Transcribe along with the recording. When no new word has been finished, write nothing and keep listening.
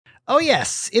Oh,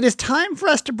 yes. It is time for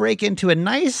us to break into a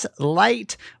nice,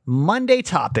 light Monday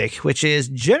topic, which is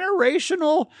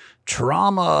generational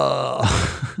trauma.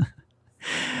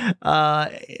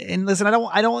 And listen, I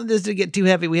don't want this to get too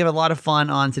heavy. We have a lot of fun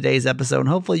on today's episode, and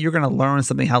hopefully you're going to learn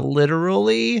something, how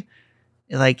literally,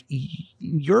 like,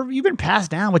 you've been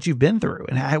passed down what you've been through,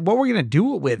 and what we're going to do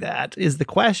with that is the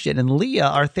question. And Leah,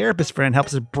 our therapist friend,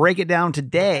 helps us break it down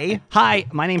today. Hi,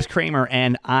 my name's Kramer,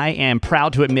 and I am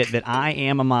proud to admit that I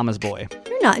am a mama's boy.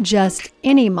 You're not just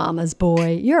any mama's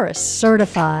boy, you're a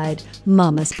certified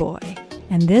mama's boy.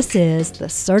 And this is the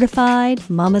Certified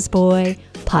Mama's Boy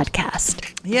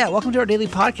podcast. Yeah, welcome to our daily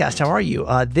podcast. How are you?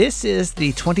 This is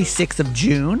the 26th of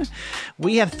June.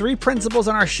 We have 3 principles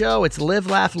on our show. It's live,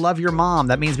 laugh, love your mom.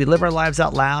 That means we live our lives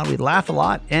out loud, we laugh a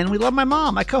lot, and we love my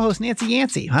mom, my co-host Nancy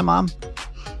Yancey. Hi, Mom.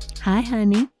 Hi,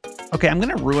 honey. Okay, I'm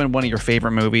going to ruin one of your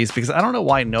favorite movies because I don't know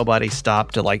why nobody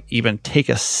stopped to even take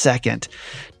a second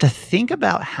to think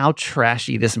about how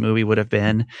trashy this movie would have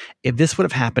been if this would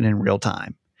have happened in real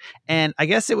time. And I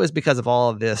guess it was because of all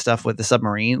of this stuff with the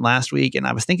submarine last week. And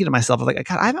I was thinking to myself, God,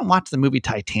 I haven't watched the movie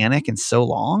Titanic in so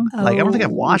long. Oh. I don't think I've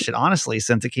watched it, honestly,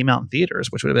 since it came out in theaters,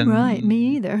 which would have been... Right,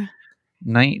 me either.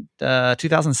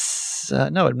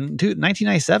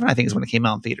 1997, I think, is when it came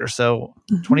out in theaters. So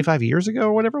 25 years ago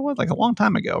or whatever it was, a long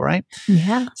time ago, right?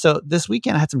 Yeah. So this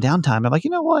weekend I had some downtime. I'm like, you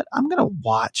know what? I'm going to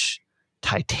watch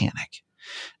Titanic.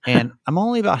 And I'm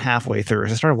only about halfway through.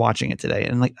 So I started watching it today,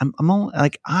 and I'm only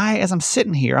as I'm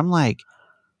sitting here, I'm like,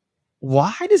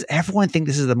 why does everyone think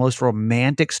this is the most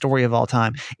romantic story of all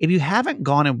time? If you haven't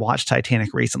gone and watched Titanic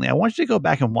recently, I want you to go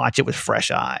back and watch it with fresh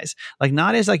eyes,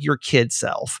 not as your kid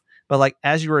self, but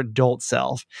as your adult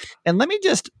self. And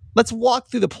let's walk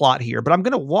through the plot here, but I'm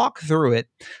going to walk through it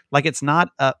like it's not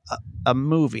a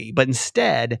movie, but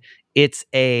instead it's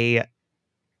a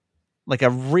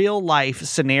real life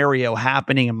scenario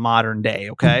happening in modern day.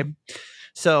 Okay.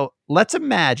 So let's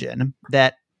imagine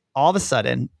that all of a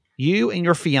sudden you and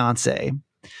your fiance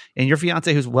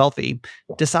who's wealthy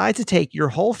decides to take your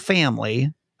whole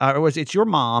family, it's your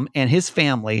mom and his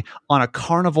family, on a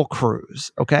Carnival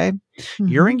cruise. Okay. Mm-hmm.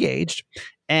 You're engaged.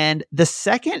 And the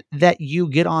second that you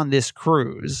get on this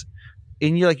cruise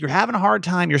and you're having a hard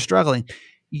time, you're struggling,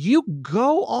 you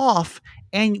go off,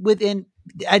 and within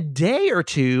a day or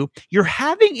two, you're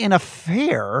having an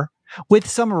affair with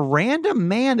some random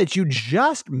man that you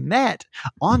just met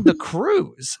on the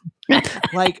cruise.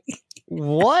 What?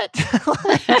 What?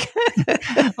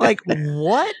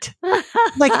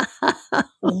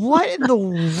 What in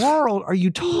the world are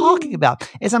you talking about?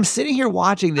 As I'm sitting here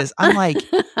watching this, I'm like,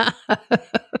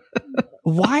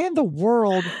 why in the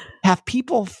world have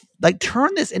people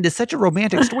turn this into such a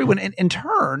romantic story when in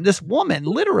turn, this woman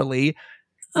literally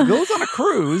goes on a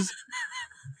cruise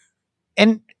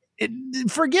and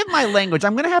forgive my language.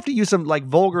 I'm going to have to use some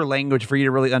vulgar language for you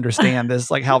to really understand this,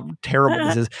 how terrible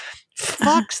this is.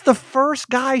 Fucks the first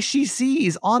guy she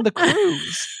sees on the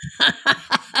cruise.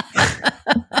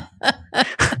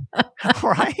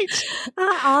 Right?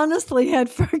 I honestly had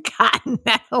forgotten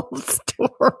that whole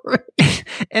story.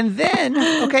 And then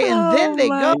they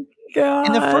go. God.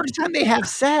 And the first time they have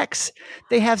sex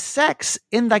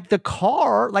in the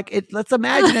car. Let's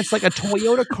imagine it's a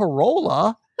Toyota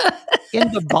Corolla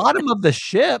in the bottom of the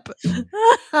ship.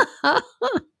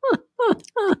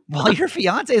 While your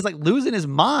fiance is losing his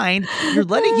mind, you're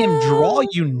letting him draw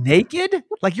you naked?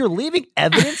 You're leaving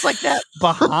evidence like that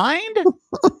behind? You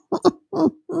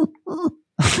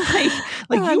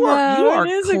are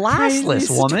classless,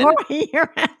 woman.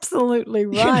 You're absolutely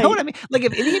right. You know what I mean?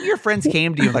 If any of your friends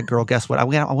came to you girl, guess what? I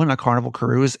went on a Carnival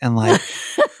cruise, and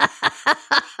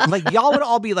y'all would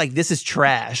all be like, this is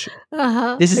trash.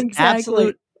 This is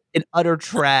absolute and utter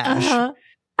trash.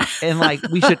 And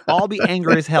we should all be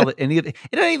angry as hell at any of it.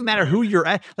 It doesn't even matter who you're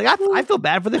at. I feel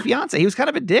bad for the fiance. He was kind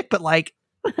of a dick, but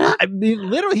I mean,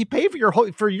 literally, he paid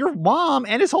for your mom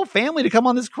and his whole family to come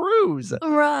on this cruise.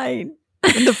 Right.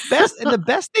 And the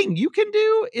best thing you can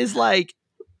do is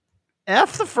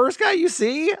F the first guy you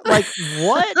see.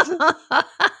 What?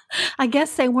 I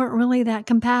guess they weren't really that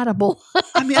compatible.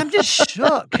 I mean, I'm just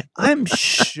shook. I'm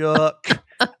shook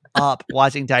up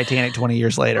watching Titanic 20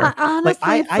 years later. I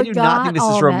do not think this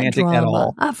is romantic at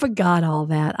all. I forgot all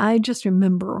that. I just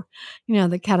remember,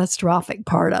 the catastrophic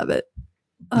part of it.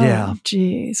 Yeah.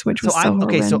 Geez, which was so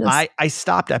horrendous. So I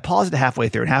stopped. I paused it halfway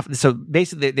through, so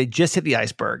basically they just hit the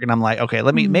iceberg, and I'm like, okay,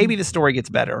 maybe the story gets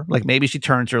better. Maybe she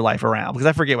turns her life around, because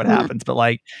I forget what happens. But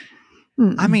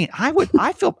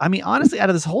honestly, out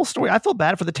of this whole story, I feel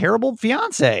bad for the terrible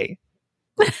fiance.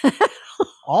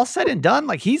 All said and done,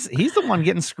 he's the one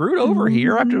getting screwed over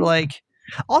here after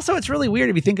Also, it's really weird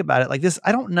if you think about it like this.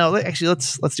 I don't know. Actually,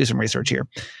 let's do some research here.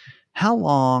 How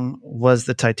long was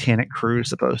the Titanic cruise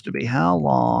supposed to be? How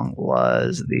long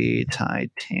was the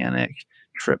Titanic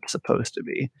trip supposed to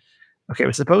be? Okay, it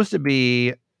was supposed to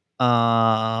be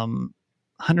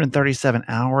 137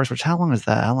 hours, which how long is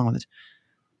that? How long was it?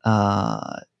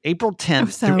 April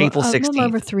 10th through April 16th. A little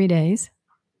over 3 days.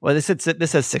 Well, this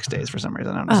says 6 days for some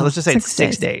reason. I don't know. So let's just say it's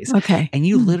 6 days. Okay. And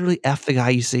you literally F the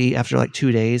guy you see after like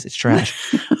 2 days. It's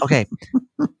trash. Okay.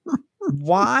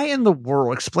 Why in the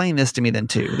world? Explain this to me then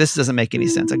too. This doesn't make any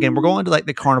sense. Again, we're going to like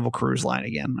the Carnival Cruise Line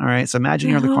again. All right. So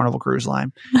imagine you're on the Carnival Cruise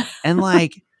Line and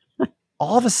like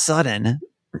all of a sudden,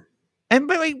 and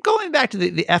by the way, going back to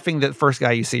the effing the first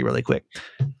guy you see really quick.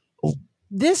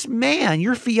 This man,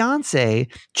 your fiance,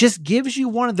 just gives you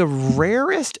one of the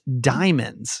rarest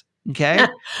diamonds. Okay.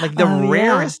 Like the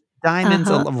rarest diamonds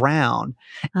around.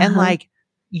 And like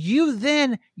you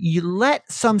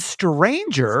let some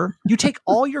stranger, you take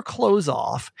all your clothes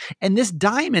off and this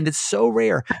diamond is so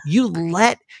rare. You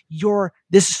let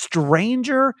this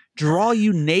stranger draw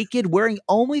you naked wearing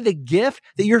only the gift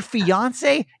that your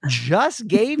fiance just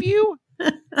gave you.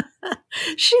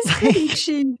 She's pretty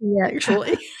cheesy,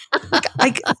 actually.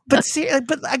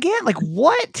 But again, like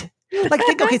what? Like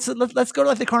think, okay, so let's go to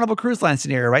like the Carnival Cruise Line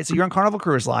scenario, right? So you're on Carnival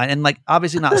Cruise Line, and like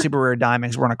obviously not super rare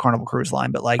diamonds. We're on a Carnival Cruise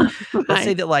Line, but like let's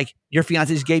say that like your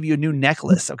fiance just gave you a new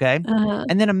necklace, okay?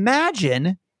 And then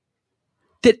imagine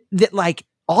that like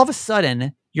all of a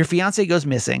sudden your fiance goes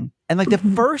missing, and like the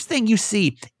first thing you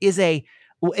see is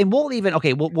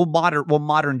we'll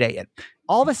modern day it.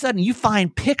 All of a sudden you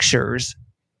find pictures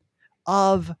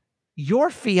of your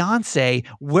fiance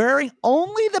wearing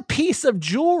only the piece of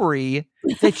jewelry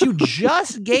that you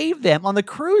just gave them on the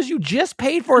cruise you just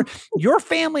paid for your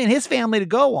family and his family to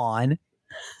go on.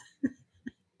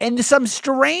 And some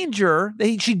stranger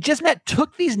that she just met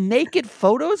took these naked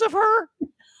photos of her.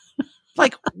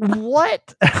 Like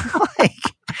what? Like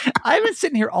I've been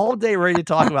sitting here all day ready to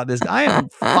talk about this. I am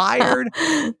fired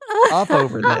up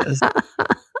over this.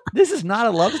 This is not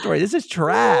a love story. This is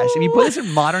trash. If you put this in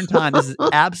modern time, this is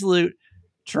absolute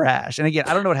trash. And again,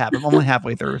 I don't know what happened. I'm only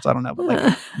halfway through, so I don't know. But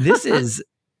like, this is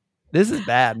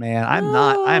bad, man. I'm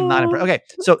not impressed. Okay,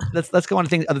 so let's go on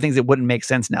to other things that wouldn't make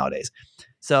sense nowadays.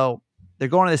 So they're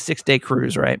going on this 6-day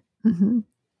cruise, right? Mm-hmm.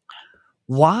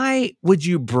 Why would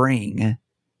you bring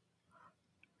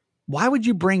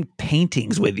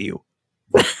paintings with you?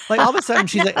 Like all of a sudden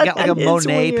she's like got like a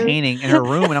Monet painting in her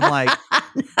room, and I'm like,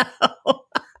 no.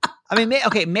 I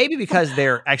mean, maybe because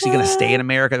they're actually going to stay in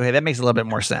America. Okay, that makes a little bit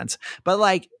more sense. But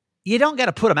like, you don't got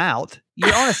to put them out.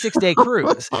 You're on a 6-day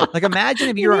cruise. Like, imagine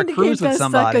if you're on a cruise with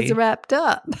somebody. Suckers wrapped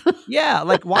up. Yeah,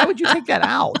 like why would you take that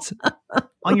out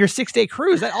on your 6-day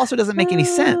cruise? That also doesn't make any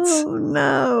sense. Oh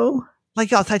no!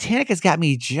 Like, y'all, Titanic has got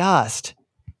me just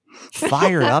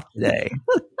fired up today.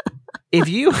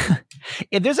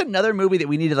 If there's another movie that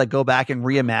we need to like go back and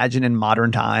reimagine in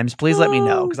modern times, please let me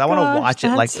know, because I want to watch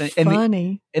it like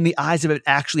in the eyes of it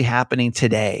actually happening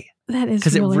today. That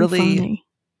is really funny.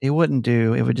 It wouldn't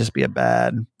do. It would just be a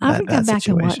bad I would go back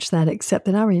situation. and watch that, except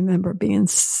that I remember being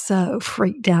so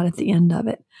freaked out at the end of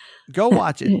it. Go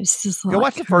watch it. It's just go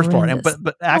watch the first part,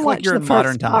 but act like you're in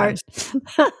modern times.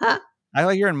 Act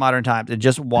like you're in modern times and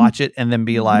just watch it, and then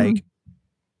be like,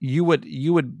 you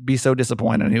would be so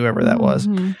disappointed in whoever that was.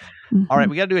 All right,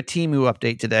 we got to do a Temu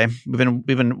update today.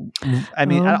 We've been. I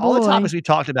mean, all the topics we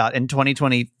talked about in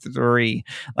 2023.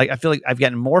 Like, I feel like I've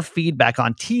gotten more feedback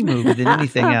on Temu than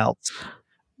anything else.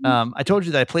 I told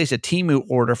you that I placed a Temu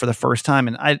order for the first time,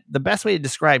 and the best way to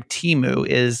describe Temu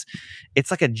is it's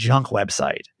like a junk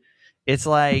website. It's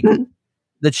like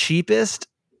the cheapest,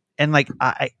 and like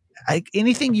I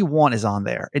anything you want is on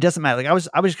there. It doesn't matter. Like I was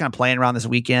just kind of playing around this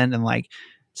weekend and like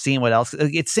seeing what else.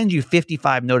 It sends you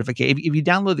 55 notifications. If you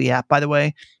download the app, by the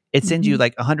way, it sends you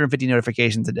like 150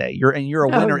 notifications a day. You're a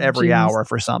winner every hour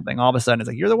for something. All of a sudden, it's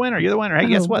like you're the winner. Hey,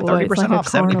 guess what? 30% off,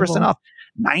 70% off,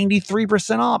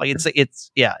 93% off. Like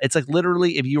it's like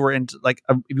literally if you were into like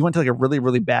if you went to like a really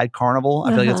really bad carnival,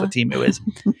 I feel like that's what Temu is.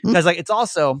 Because like it's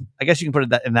also, I guess you can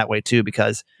put it in that way too,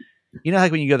 because you know,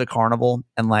 like when you go to the carnival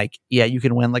and like, yeah, you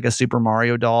can win like a Super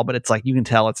Mario doll, but it's like, you can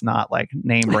tell it's not like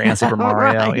name brand Super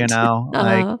Mario, right. You know,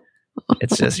 like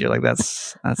it's just, you're like,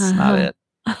 that's not it.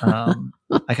 I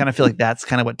kind of feel like that's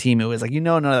kind of what Temu is like,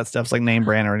 none of that stuff's like name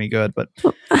brand or any good, but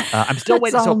I'm still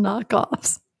waiting. It's all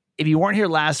knockoffs. If you weren't here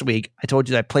last week, I told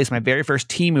you that I placed my very first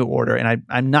Temu order, and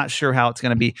I'm not sure how it's going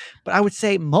to be, but I would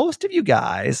say most of you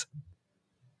guys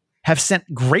have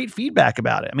sent great feedback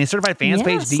about it. I mean, certified fans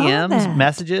page, DMs,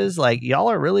 messages, like y'all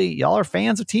are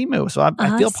fans of Temu. So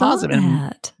I feel positive.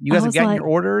 And you guys have gotten your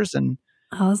orders, and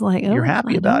I was like, You're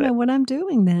happy about I don't it. know what I'm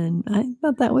doing then. I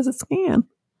thought that was a scam.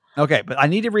 Okay, but I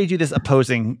need to read you this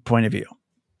opposing point of view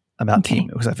about Okay. Temu,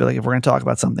 because I feel like if we're going to talk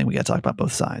about something, we got to talk about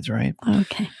both sides, right?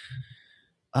 Okay.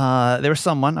 There was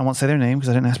someone, I won't say their name because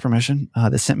I didn't ask permission,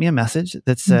 that sent me a message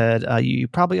that said, you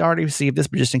probably already received this,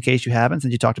 but just in case you haven't,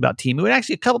 since you talked about Temu. And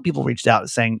actually, a couple people reached out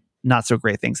saying not so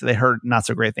great things. So they heard not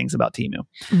so great things about Temu.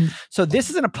 So this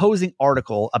is an opposing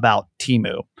article about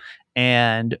Temu,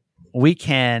 and we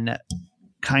can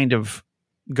kind of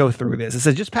go through this. It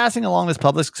says, just passing along this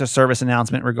public service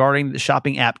announcement regarding the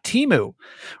shopping app Temu.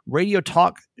 Radio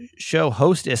talk show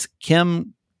hostess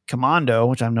Kim Commando,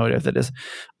 which I have no idea if that is,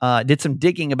 did some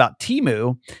digging about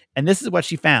Temu, and this is what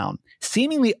she found.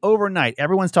 Seemingly overnight,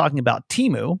 everyone's talking about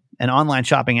Temu, an online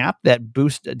shopping app that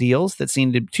boosts deals that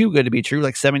seem too good to be true,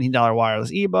 like $17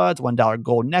 wireless earbuds, $1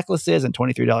 gold necklaces, and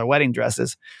 $23 wedding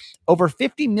dresses. Over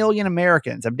 50 million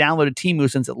Americans have downloaded Temu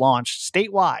since it launched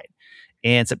statewide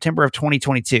in September of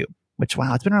 2022, which,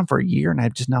 wow, it's been around for a year and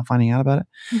I'm just now finding out about it.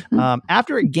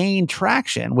 After it gained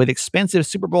traction with expensive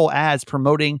Super Bowl ads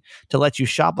promoting to let you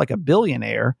shop like a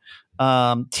billionaire,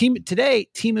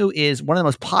 Temu is one of the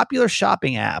most popular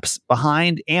shopping apps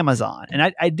behind Amazon.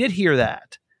 And I did hear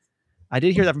that. I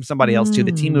did hear that from somebody else too.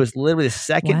 That Temu is literally the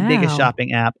second biggest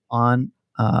shopping app on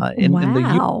in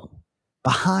the U.S.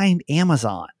 behind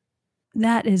Amazon.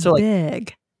 That is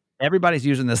big. Everybody's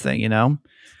using this thing, you know?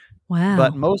 Wow.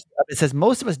 But it says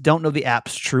most of us don't know the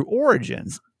app's true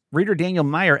origins. Reader Daniel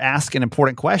Meyer asked an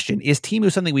important question. Is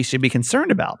Temu something we should be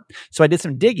concerned about? So I did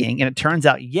some digging, and it turns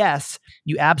out, yes,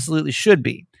 you absolutely should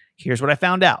be. Here's what I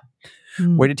found out.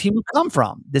 Where did Temu come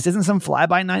from? This isn't some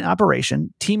fly-by-night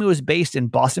operation. Temu is based in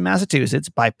Boston, Massachusetts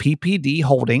by PPD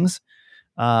Holdings.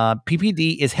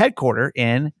 PPD is headquartered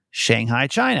in Shanghai,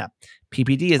 China.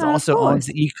 PPD is also owns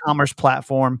the e-commerce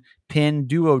platform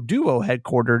Pinduoduo,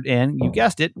 headquartered in, you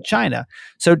guessed it, China.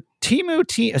 So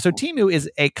Temu is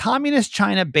a communist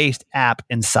China-based app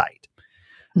and site.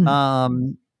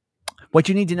 What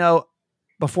you need to know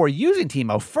before using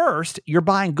Temu, first, you're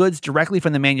buying goods directly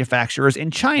from the manufacturers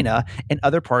in China and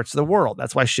other parts of the world.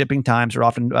 That's why shipping times are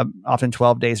often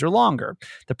 12 days or longer.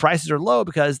 The prices are low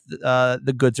because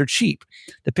the goods are cheap.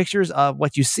 The pictures of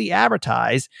what you see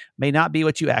advertised may not be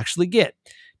what you actually get.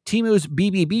 Temu's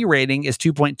BBB rating is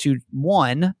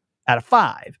 2.21 out of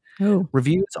 5.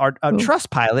 Reviews are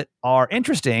Trustpilot are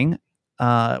interesting,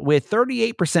 with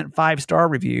 38% 5-star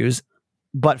reviews,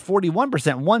 but 41%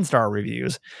 1-star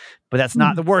reviews. But that's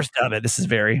not the worst of it. This is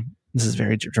very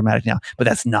dramatic now, but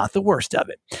that's not the worst of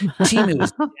it. Temu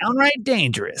is downright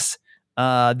dangerous.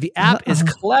 The app is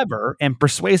clever and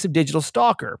persuasive digital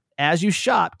stalker. As you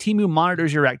shop, Temu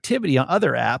monitors your activity on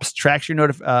other apps, tracks your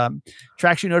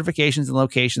notifications and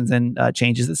locations, and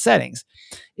changes the settings.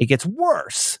 It gets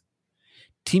worse.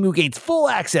 Temu gains full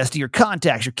access to your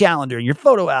contacts, your calendar, and your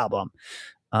photo album.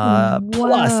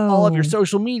 Plus all of your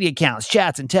social media accounts,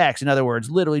 chats, and texts. In other words,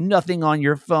 literally nothing on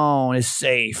your phone is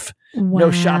safe. No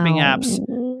shopping apps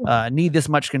need this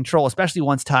much control, especially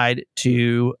once tied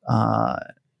to I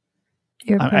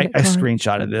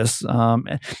screenshotted this.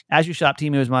 As you shop,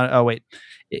 Temu is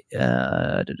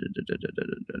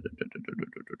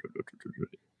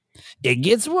it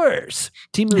gets worse.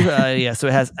 Temu, so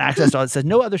it has access to all. It says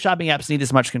no other shopping apps need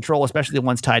this much control, especially the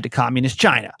ones tied to communist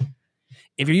China.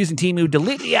 If you're using Temu,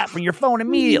 delete the app from your phone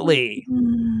immediately.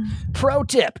 Pro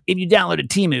tip, if you downloaded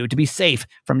Temu to be safe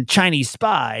from Chinese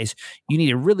spies, you need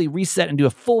to really reset and do a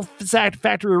full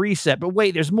factory reset. But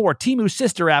wait, there's more. Temu's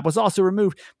sister app was also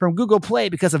removed from Google Play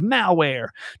because of malware.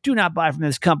 Do not buy from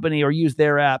this company or use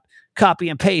their app. Copy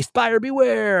and paste. Buyer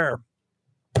beware.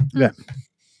 Yeah.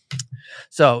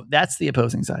 So that's the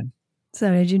opposing side.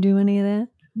 So did you do any of that?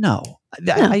 No.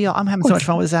 I'm having so much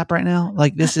fun with this app right now.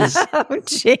 Like, this is, oh,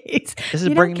 jeez. This is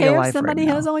bringing me to life. If somebody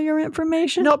has all your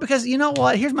information? No, because you know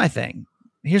what? Here's my thing.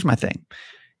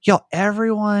 Y'all,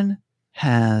 everyone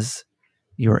has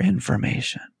your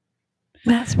information.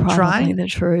 That's probably the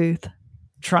truth.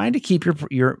 Trying to keep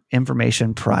your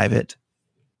information private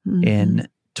in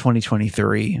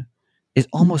 2023 is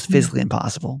almost physically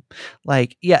impossible.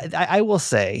 Like, yeah, I will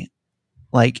say,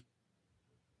 like,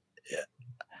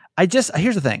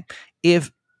 here's the thing.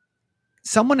 If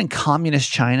someone in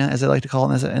communist China, as I like to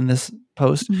call it in this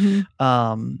post,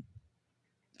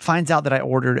 finds out that I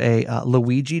ordered a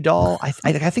Luigi doll, I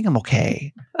think I'm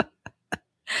okay.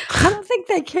 I don't think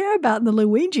they care about the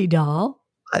Luigi doll.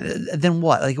 Then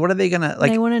what? Like, what are they gonna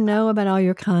like? They want to know about all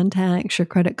your contacts, your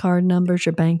credit card numbers,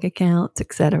 your bank accounts,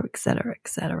 et cetera, et cetera, et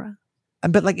cetera.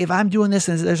 But like, if I'm doing this,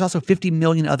 and there's also 50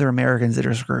 million other Americans that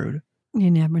are screwed.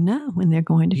 You never know when they're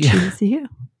going to choose you.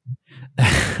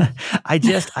 I'm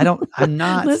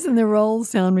not. Listen, the roles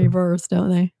sound reversed, don't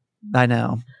they? I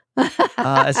know.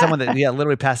 As someone that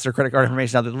literally passes their credit card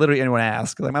information out that literally anyone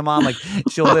asks. Like my mom, like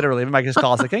she'll literally, everybody just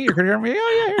calls like, "Hey, your credit card information?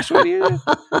 Oh yeah, here, sweetie."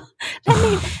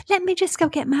 let me just go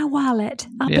get my wallet.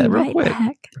 I'll Yeah, be real right quick.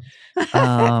 back.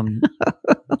 I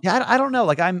don't know.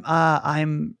 Like I'm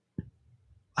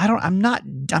not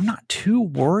too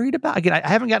worried about. Again, I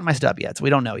haven't gotten my stub yet, so we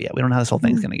don't know yet. We don't know how this whole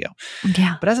thing's going to go.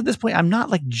 Yeah. But as of this point, I'm not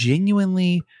like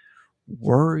genuinely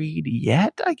worried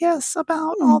yet, I guess,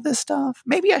 about all this stuff.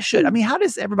 Maybe I should. I mean, how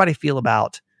does everybody feel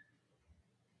about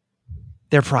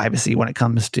their privacy when it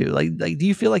comes to like do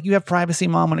you feel like you have privacy,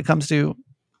 Mom, when it comes to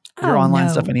your online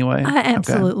stuff anyway? I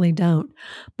absolutely don't.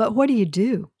 But what do you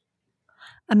do?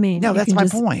 I mean, no, that's my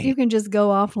point. You can just go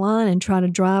offline and try to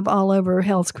drive all over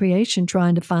hell's creation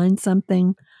trying to find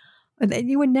something that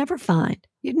you would never find.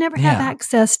 You'd never have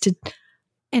access to.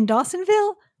 In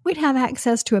Dawsonville, we'd have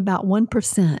access to about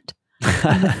 1%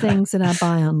 of the things that I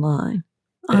buy online.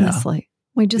 Honestly,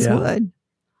 we just would.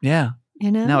 Yeah.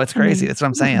 You know? No, it's crazy. That's what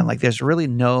I'm saying. Like, there's really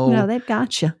no, they've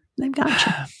got you. They've got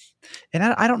you. And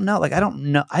I don't know. Like, I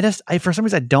don't know. I for some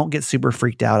reason, I don't get super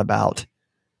freaked out about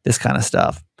this kind of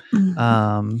stuff.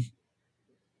 Because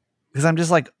I'm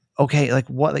just like, okay, like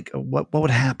what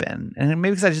would happen? And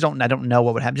maybe because I don't know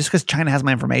what would happen. Just because China has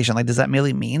my information, like, does that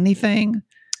really mean anything?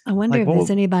 I wonder if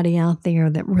there's anybody out there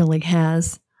that really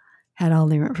has had all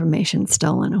their information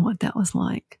stolen and what that was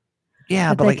like.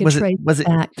 Yeah, but like, was it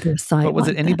back to a site? But was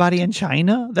it anybody in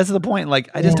China? That's the point. Like,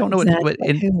 I just don't know what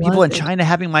people in China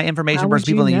having my information versus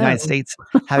people in the United States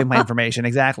having my information.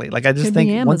 Exactly. Like, I just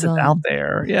think once it's out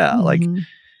there, like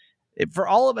for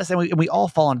all of us, and we all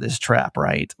fall into this trap,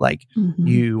 right? Like,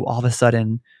 you all of a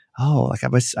sudden, like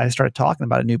I started talking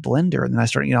about a new blender, and then I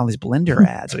started getting all these blender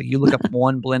ads. So you look up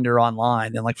one blender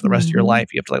online, then like for the rest of your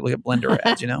life, you have to like look at blender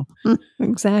ads, you know?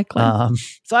 Exactly.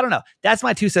 So I don't know. That's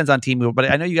my 2 cents on Temu, but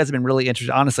I know you guys have been really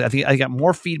interested. Honestly, I think I got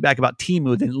more feedback about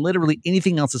Temu than literally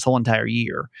anything else this whole entire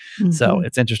year. So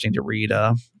it's interesting to read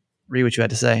what you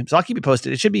had to say. So I'll keep you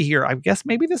posted. It should be here, I guess,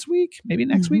 maybe this week, maybe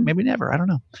next week, maybe never. I don't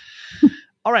know.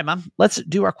 All right, Mom, let's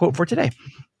do our quote for today.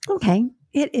 Okay.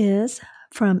 It is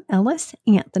from Ellis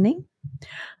Anthony.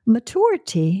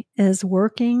 Maturity is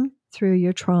working through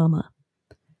your trauma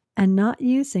and not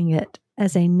using it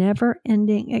as a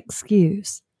never-ending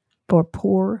excuse for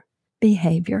poor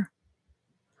behavior.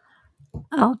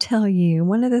 I'll tell you,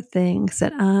 one of the things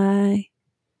that I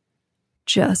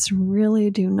just really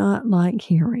do not like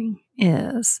hearing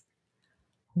is,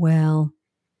 well,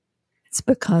 it's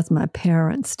because my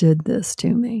parents did this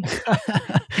to me.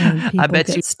 And people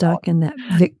get stuck in that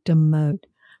victim mode.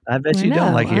 I bet you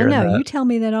don't like hearing that. I know. You tell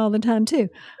me that all the time, too.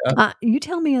 You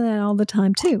tell me that all the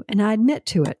time, too. And I admit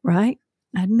to it, right?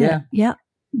 I admit,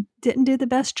 didn't do the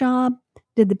best job,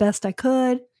 did the best I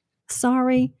could.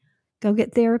 Sorry. Go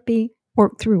get therapy,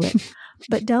 work through it.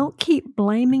 But don't keep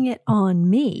blaming it on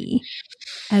me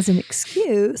as an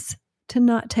excuse to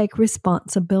not take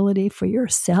responsibility for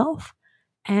yourself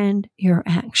and your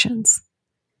actions.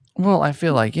 Well, I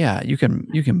feel like, you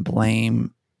can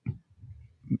blame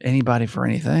anybody for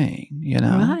anything, you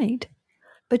know? Right.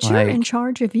 But you're in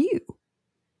charge of you.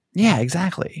 Yeah,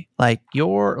 exactly. Like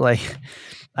I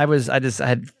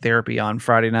had therapy on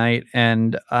Friday night,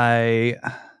 and we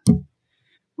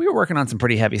were working on some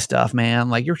pretty heavy stuff, man.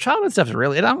 Like, your childhood stuff is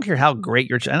really, I don't care how great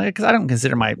your childhood, because I don't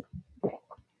consider my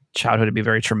childhood to be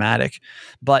very traumatic,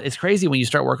 but it's crazy when you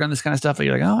start working on this kind of stuff.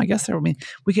 You're like, I guess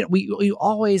we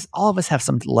always, all of us have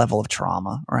some level of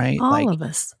trauma, right? All of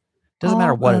us. Doesn't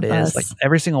matter what it is. Like,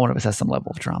 every single one of us has some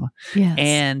level of trauma. Yes.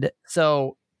 And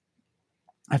so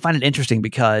I find it interesting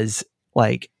because,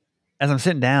 like, as I'm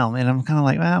sitting down and I'm kind of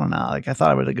like, I don't know, like, I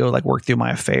thought I would go like work through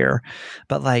my affair,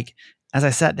 but like, as I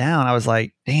sat down, I was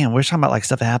like, damn, we're talking about like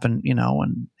stuff that happened, you know,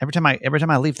 and every time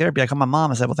I leave therapy, I call my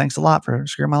mom and say, well, thanks a lot for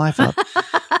screwing my life up.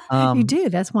 You do.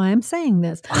 That's why I'm saying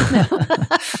this. No.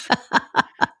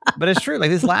 But it's true. Like,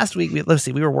 this last week,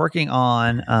 we were working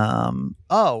on,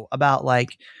 about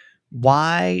like,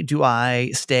 why do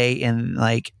I stay in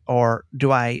like, or do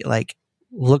I like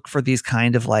look for these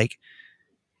kind of like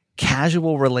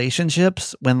casual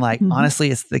relationships when like,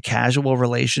 honestly, it's the casual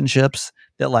relationships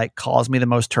that like cause me the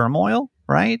most turmoil,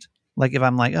 right? Like, if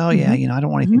I'm like, you know, I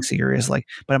don't want anything serious, like,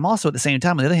 but I'm also at the same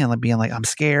time, on the other hand, like being like, I'm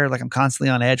scared, like I'm constantly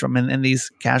on edge. I'm in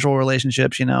these casual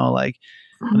relationships, you know, like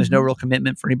when there's no real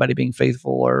commitment for anybody being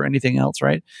faithful or anything else,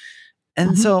 right?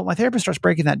 And so my therapist starts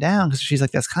breaking that down, because she's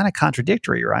like, that's kind of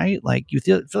contradictory, right? Like, you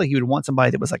feel like you would want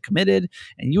somebody that was like committed,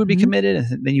 and you would be committed,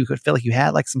 and then you could feel like you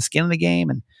had like some skin in the game.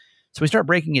 And so we start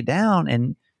breaking it down,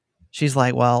 and she's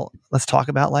like, well, let's talk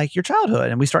about like your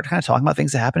childhood. And we start kind of talking about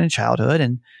things that happened in childhood.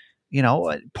 And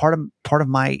part of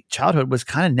my childhood was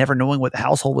kind of never knowing what the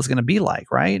household was going to be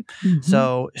like, right? Mhm.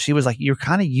 So she was like, you're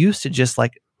kind of used to just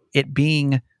like it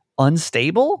being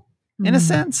unstable in a Mhm.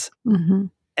 sense. Mhm.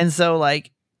 And so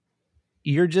like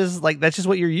you're just like, that's just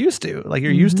what you're used to. Like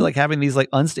you're used to Mhm. like having these like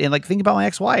unstable, and like think about my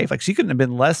ex-wife. Like she couldn't have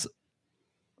been less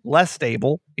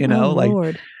stable, Oh, like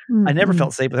Lord. I never Mhm.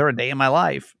 felt safe with her a day in my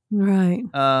life. Right.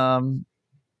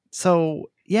 So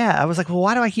yeah, I was like, well,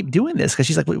 why do I keep doing this? Because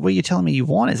she's like, what you're telling me you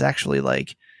want is actually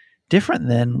like different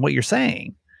than what you're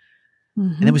saying.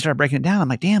 And then we Mhm. started breaking it down. I'm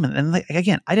like, damn. And like,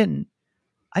 again, I didn't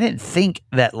think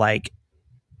that like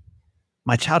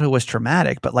my childhood was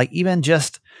traumatic, but like even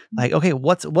just like, okay,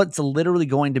 what's literally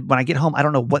going to, when I get home, I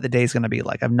don't know what the day is going to be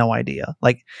like. I have no idea.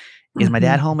 Like, is my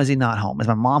dad Mhm. home? Is he not home? Is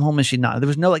my mom home? Is she not? There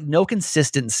was no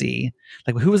consistency.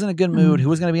 Like who was in a good mood? Mhm. Who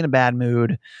was going to be in a bad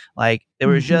mood? Like there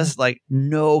was Mhm. just like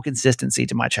no consistency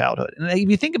to my childhood. And if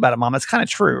you think about it, Mom, that's kind of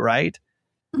true, right?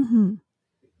 Mhm.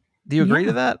 Do you agree Yeah.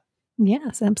 to that?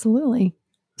 Yes, absolutely.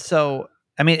 So,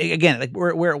 I mean, again, like where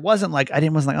it wasn't like,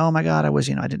 wasn't like, oh my God, I was,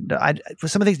 for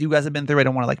some of the things you guys have been through, I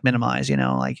don't want to like minimize,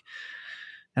 like,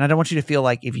 and I don't want you to feel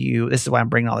like this is why I'm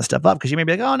bringing all this stuff up. Cause you may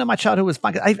be like, oh no, my childhood was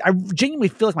fine. I genuinely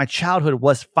feel like my childhood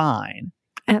was fine,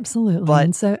 Absolutely. but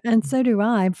And so do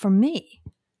I for me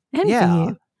and for yeah,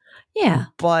 you. Yeah.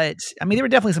 but I mean, there were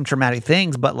definitely some traumatic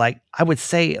things, but like, I would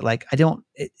say like,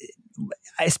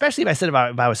 especially if I said if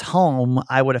I was home,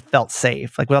 I would have felt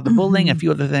safe. Like without the bullying, a Mhm.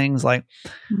 few other things, like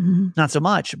Mhm. not so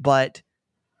much, but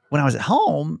when I was at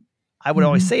home, I would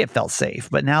always Mhm. say it felt safe.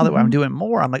 But now that I'm Mhm. doing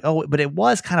more, I'm like, oh, but it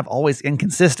was kind of always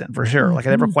inconsistent for sure. Like I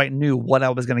never Mhm. quite knew what I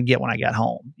was going to get when I got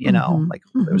home, Mhm. like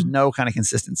there was Mhm. no kind of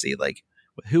consistency, like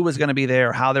who was going to be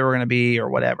there, how they were going to be or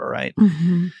whatever. Right.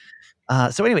 Mhm.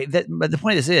 So anyway, but the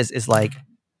point of this is like,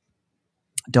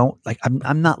 don't like,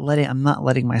 I'm not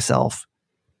letting myself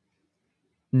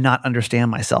not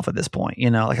understand myself at this point,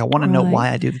 like I want to know Right. why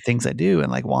I do the things I do and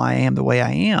like why I am the way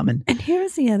I am. And And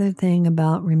here's the other thing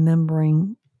about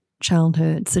remembering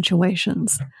childhood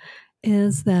situations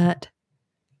is that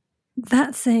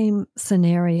same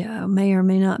scenario may or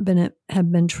may not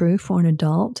have been true for an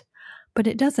adult, but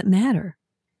it doesn't matter.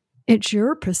 It's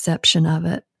your perception of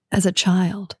it as a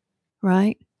child,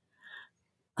 right?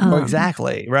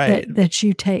 exactly. Right. That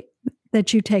you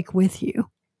take with you,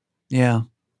 Yeah.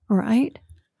 right?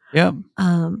 Yep.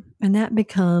 And that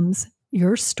becomes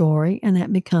your story, and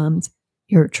that becomes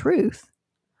your truth.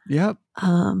 Yep.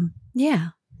 Yeah.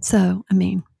 So, I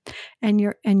mean, and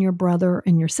your brother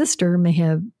and your sister may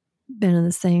have been in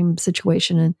the same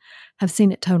situation and have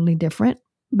seen it totally different,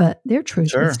 but their truth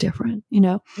Sure. was different.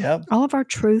 Yep. All of our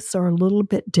truths are a little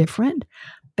bit different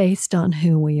based on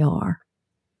who we are.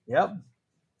 Yep.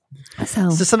 So,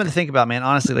 It's just something to think about, man.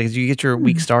 Honestly, like as you get your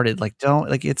week Mhm. started, like don't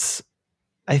like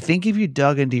I think if you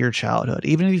dug into your childhood,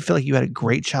 even if you feel like you had a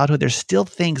great childhood, there's still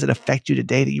things that affect you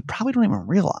today that you probably don't even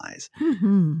realize,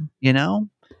 mhm.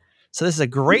 So this is a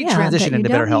great Yeah, that transition you into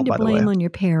don't BetterHelp, need to by the way. blame on your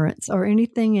parents or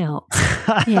anything else.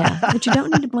 Yeah, that you don't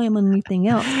need to blame on anything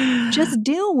else. Just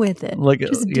deal with it. Look at,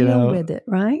 Just deal with it,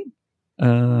 right?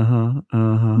 Hmm.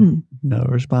 No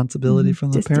responsibility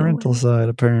from the Just deal with parental it. side,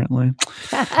 apparently.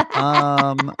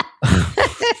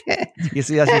 You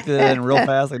see how she threw that in real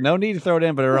fast? Like, no need to throw it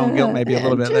in, but her own guilt maybe a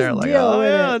little bit there. Just Like, deal oh with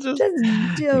yeah, it. just Just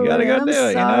you deal with gotta it. go I'm do it.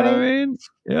 You know what I sorry. mean?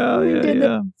 Yeah, We yeah, did the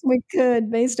yeah. best we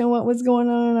could based on what was going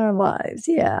on in our lives.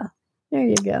 Yeah. There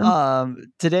you go.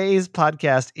 Today's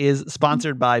podcast is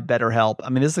sponsored by BetterHelp. I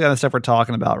mean, this is the kind of stuff we're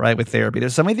talking about, right? With therapy.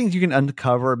 There's so many things you can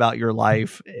uncover about your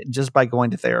life just by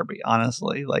going to therapy,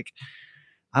 honestly. Like,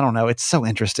 I don't know. It's so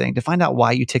interesting to find out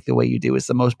why you tick the way you do. Is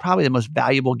probably the most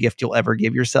valuable gift you'll ever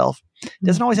give yourself. It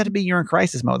doesn't always have to be you're in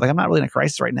crisis mode. Like I'm not really in a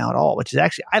crisis right now at all, which is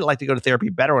actually, I'd like to go to therapy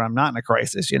better when I'm not in a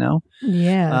crisis,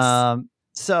 Yes.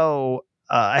 So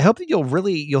I hope that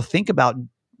you'll think about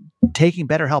taking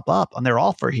BetterHelp up on their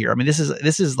offer here. I mean, this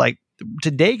is like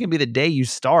today can be the day you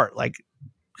start like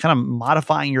kind of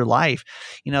modifying your life.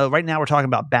 Right now we're talking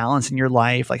about balance in your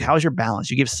life. Like, how's your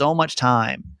balance? You give so much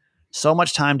time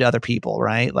to other people,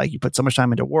 right? Like you put so much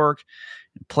time into work,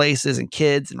 and places, and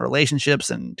kids, and relationships,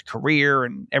 and career,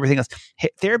 and everything else.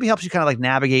 Therapy helps you kind of like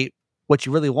navigate what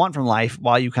you really want from life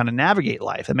while you kind of navigate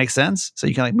life. That makes sense. So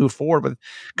you can like move forward with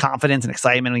confidence and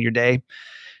excitement in your day.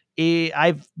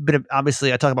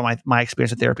 Obviously I talk about my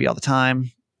experience with therapy all the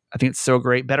time. I think it's so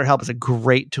great. BetterHelp is a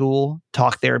great tool.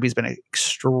 Talk therapy has been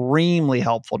extremely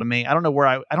helpful to me. I don't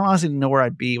honestly know where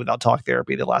I'd be without talk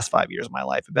therapy the last 5 years of my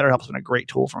life. BetterHelp has been a great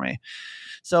tool for me.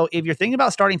 So if you're thinking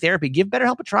about starting therapy, give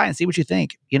BetterHelp a try and see what you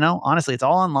think. Honestly, it's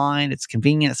all online. It's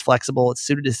convenient. It's flexible. It's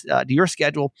suited to your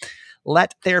schedule.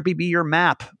 Let therapy be your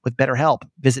map with BetterHelp.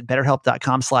 Visit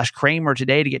betterhelp.com/Kramer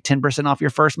today to get 10% off your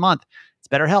first month. It's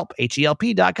BetterHelp,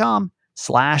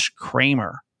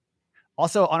 HELP.com/Kramer.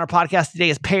 Also on our podcast today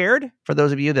is Paired. For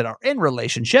those of you that are in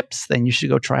relationships, then you should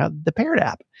go try out the Paired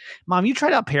app. Mom, you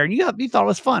tried out Paired. You thought it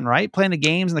was fun, right? Playing the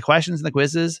games and the questions and the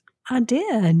quizzes. I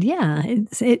did. Yeah.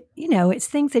 It's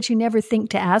things that you never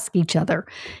think to ask each other,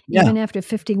 even after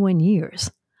 51 years.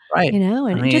 Right.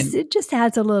 It just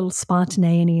adds a little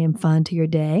spontaneity and fun to your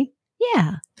day.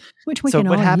 Yeah. Which we can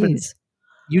all use.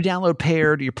 You download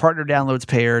Paired, your partner downloads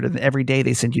Paired, and every day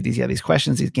they send you these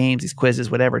questions, these games, these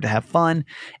quizzes, whatever, to have fun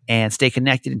and stay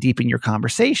connected and deepen your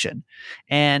conversation.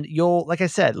 And you'll, like I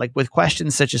said, like with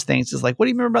questions such as things as like, what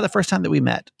do you remember about the first time that we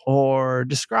met? Or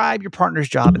describe your partner's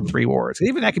job in 3 words.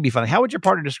 Even that could be fun. How would your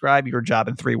partner describe your job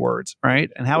in 3 words, right?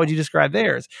 And how would you describe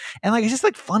theirs? And like, it's just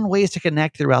like fun ways to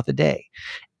connect throughout the day.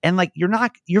 And like, you're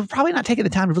probably not taking the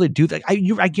time to really do that.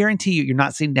 I guarantee you're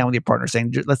not sitting down with your partner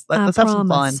saying, let's have some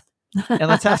fun. And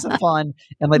let's have some fun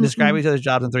and like describe each other's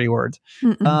jobs in 3 words.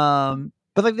 But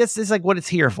like this is like what it's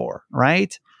here for,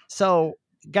 right? So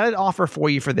got an offer for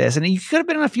you for this. And you could have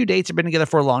been on a few dates or been together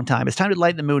for a long time. It's time to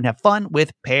lighten the mood and have fun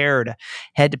with Paired.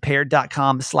 Head to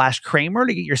paired.com/Kramer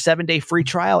to get your 7-day free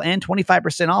trial and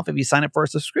 25% off if you sign up for a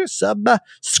subscription.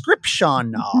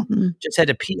 Just head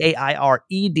to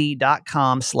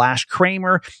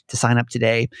paired.com/Kramer to sign up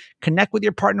today. Connect with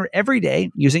your partner every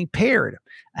day using Paired.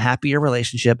 A happier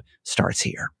relationship starts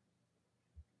here.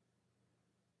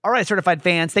 All right, certified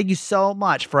fans, thank you so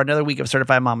much for another week of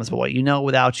Certified Mama's Boy. You know,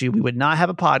 without you, we would not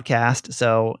have a podcast.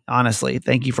 So honestly,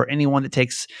 thank you for anyone that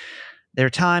takes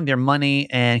their time, their money,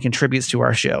 and contributes to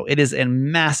our show. It is a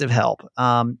massive help.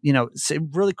 So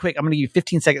really quick, I'm going to give you a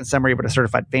 15-second summary of what a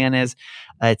certified fan is.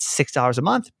 It's $6 a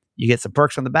month. You get some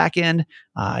perks on the back end.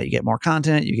 You get more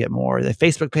content. You get more the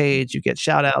Facebook page. You get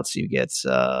shout outs. You get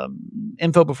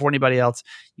info before anybody else.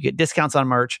 You get discounts on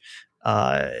merch.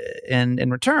 And in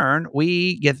return,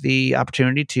 we get the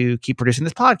opportunity to keep producing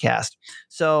this podcast.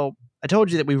 So I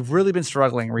told you that we've really been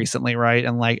struggling recently, right?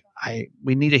 And like,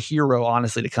 we need a hero,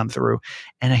 honestly, to come through.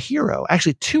 And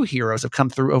actually 2 heroes have come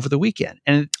through over the weekend,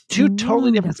 and 2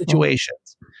 totally different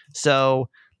situations. So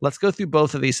let's go through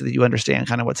both of these so that you understand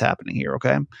kind of what's happening here,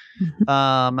 okay?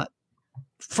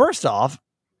 First off,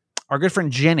 our good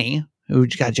friend Jenny,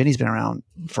 Jenny's been around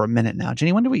for a minute now.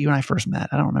 Jenny, when did you and I first met?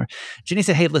 I don't remember. Jenny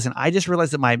said, hey, listen, I just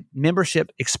realized that my membership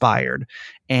expired,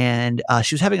 and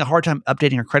she was having a hard time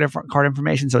updating her credit card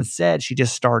information. So instead, she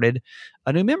just started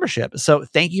a new membership. So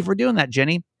thank you for doing that,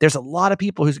 Jenny. There's a lot of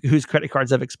people whose credit cards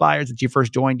have expired since you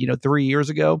first joined, 3 years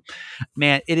ago.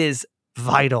 Man, it is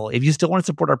vital. If you still want to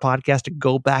support our podcast, to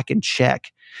go back and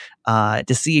check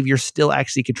to see if you're still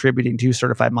actually contributing to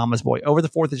Certified Mama's Boy. Over the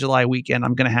 4th of July weekend,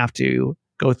 I'm going to have to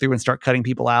go through and start cutting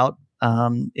people out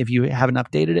if you haven't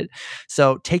updated it.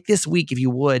 So take this week if you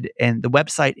would, and the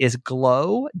website is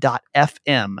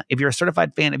glow.fm. If you're a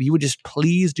certified fan, if you would just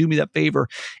please do me that favor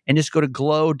and just go to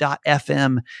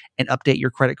glow.fm and update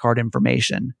your credit card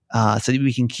information so that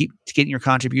we can keep getting your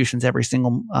contributions every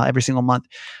single month.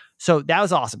 So that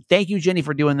was awesome. Thank you, Jenny,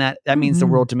 for doing that. That means the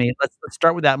world to me. Let's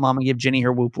start with that, Mom, and give Jenny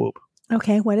her whoop whoop.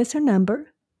 Okay. What is her number?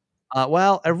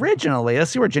 Well, originally, let's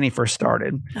see where Jenny first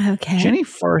started. Okay. Jenny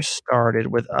first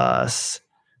started with us.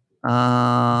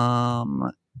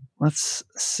 Let's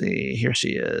see. Here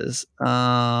she is.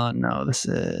 No, this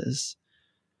is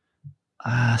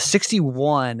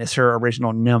 61 is her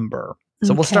original number.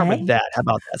 So we'll start with that. How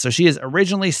about that? So she is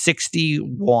originally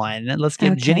 61. Let's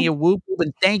give Jenny a whoop whoop.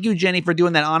 And thank you, Jenny, for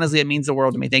doing that. Honestly, it means the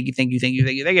world to me. Thank you.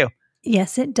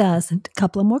 Yes, it does. And a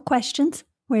couple of more questions.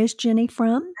 Where's Jenny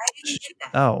from?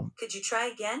 Oh. Could you try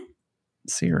again?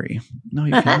 Siri. No,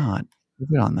 you cannot. We're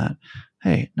good on that.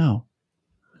 Hey, no.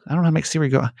 I don't know how to make Siri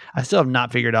go. I still have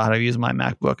not figured out how to use my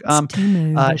MacBook.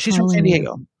 She's from San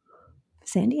Diego.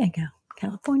 San Diego,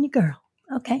 California girl.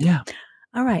 Okay. Yeah.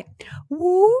 All right.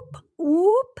 Whoop,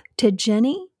 whoop to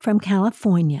Jenny from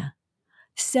California.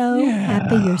 So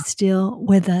happy you're still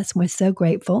with us. We're so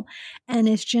grateful. And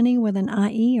is Jenny with an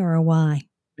IE or a Y?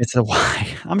 It's a Y.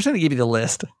 I'm just going to give you the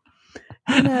list.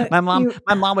 My mom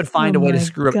would find a way to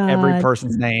screw up every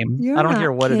person's name. I don't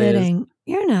care what it is.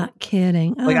 You're not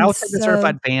kidding. Like I will take the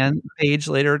certified fan page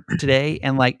later today,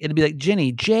 and like it'd be like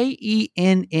Jenny,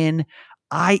 JENNIEE.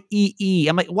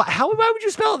 I'm like, why would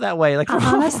you spell it that way? Like I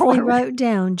honestly wrote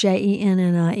down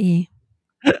JENNIE.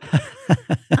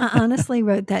 I honestly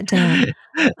wrote that down.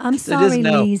 I'm sorry,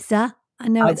 Lisa. I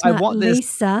know it's not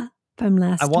Lisa from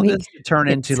last week. I want this to turn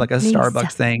into like a Lisa.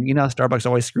 Starbucks thing. You know, Starbucks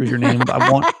always screws your name. But I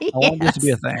want this to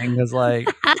be a thing because like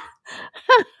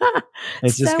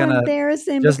It's just so gonna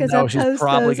embarrassing just because I know she's post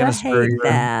probably those. I gonna screw hate your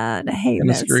that. I hate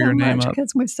gonna that screw so your name much up.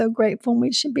 because we're so grateful and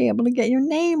we should be able to get your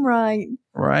name right.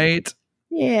 Right.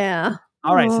 Yeah.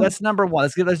 All right. So Oh, that's number one.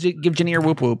 Let's give Jenny your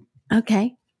whoop whoop.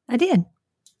 okay. I did.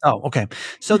 Oh, okay.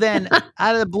 So then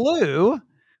out of the blue,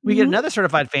 we get Mhm. another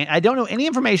certified fan. I don't know any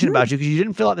information about you because you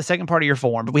didn't fill out the second part of your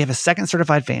form, but we have a second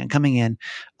certified fan coming in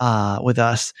with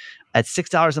us at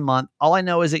 $6 a month. All I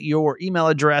know is that your email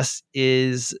address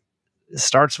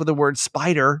starts with the word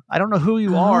spider. I don't know who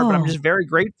you are, but I'm Oh, just very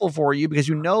grateful for you because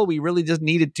we really just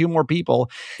needed 2 more people.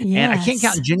 And I can't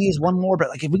count yes. Jenny as one more, but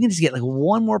like if we can just get like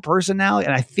one more person now,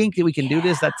 and I think that we can do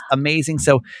this, that's amazing.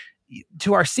 So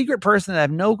to our secret person that I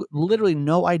have literally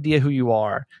no idea who you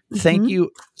are, thank Mhm.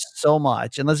 you so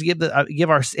much. And let's give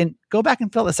and go back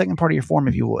and fill the second part of your form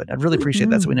if you would. I'd really appreciate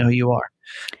that so we know who you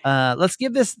are. Let's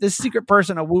give this secret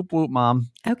person a whoop whoop,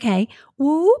 Mom. Okay.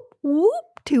 Whoop, whoop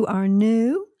to our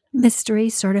new mystery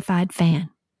certified fan.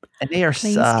 And they are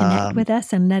Please connect with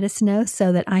us and let us know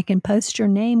so that I can post your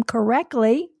name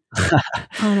correctly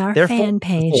on our They're fan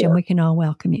page and we can all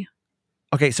welcome you.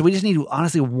 Okay, so we just need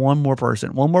honestly one more person.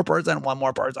 Just one more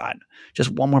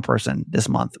person this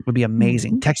month would be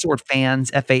amazing. Text the word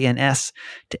fans, FANS,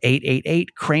 to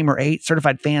 888 Kramer 8.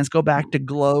 Certified fans, go back to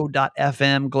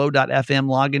glow.fm,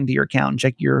 log into your account and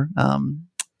check your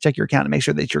account and make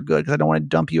sure that you're good because I don't want to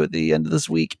dump you at the end of this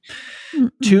week. 2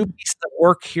 pieces of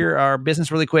work here are business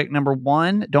really quick. Number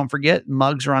 1, don't forget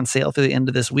mugs are on sale through the end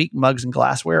of this week. Mugs and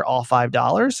glassware, all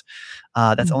 $5.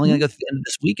 That's only going to go through the end of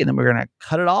this week, and then we're going to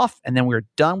cut it off, and then we're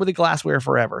done with the glassware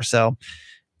forever. So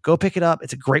go pick it up.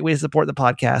 It's a great way to support the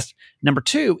podcast. Number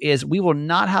 2 is we will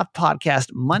not have podcast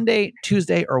Monday,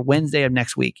 Tuesday, or Wednesday of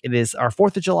next week. It is our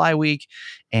 4th of July week,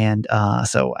 and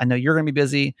so I know you're going to be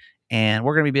busy. And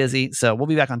we're going to be busy. So we'll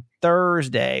be back on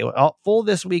Thursday, full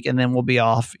this week, and then we'll be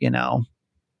off,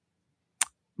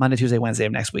 Monday, Tuesday, Wednesday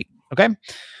of next week. Okay.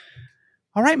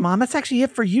 All right, Mom, that's actually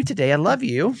it for you today. I love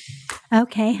you.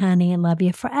 Okay, honey. I love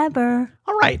you forever.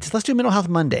 All right. Let's do Mental Health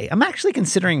Monday. I'm actually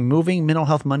considering moving Mental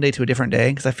Health Monday to a different day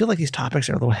because I feel like these topics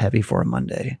are a little heavy for a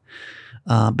Monday.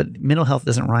 But mental health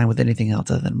doesn't rhyme with anything else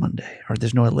other than Monday, or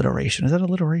there's no alliteration. Is that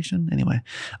alliteration? Anyway,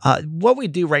 what we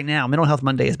do right now, Mental Health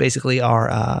Monday, is basically it's our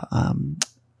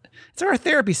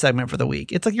therapy segment for the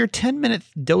week. It's like your 10-minute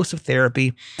dose of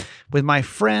therapy with my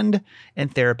friend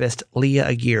and therapist, Leah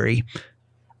Aguirre.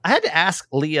 I had to ask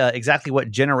Leah exactly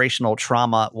what generational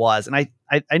trauma was. And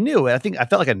I knew it. I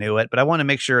felt like I knew it, but I want to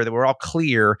make sure that we're all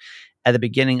clear at the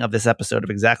beginning of this episode of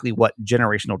exactly what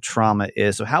generational trauma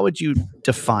is. So how would you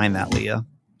define that, Leah?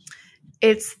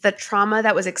 It's the trauma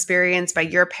that was experienced by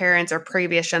your parents or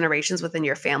previous generations within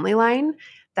your family line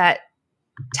that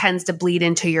tends to bleed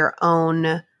into your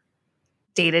own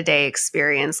day-to-day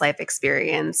experience, life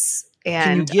experience.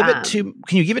 And can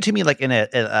you give it to me like in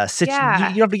a situation? Yeah.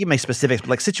 You don't have to give me specifics,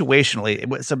 but like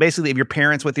situationally. So basically, if your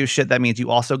parents went through shit, that means you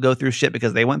also go through shit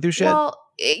because they went through shit. Well,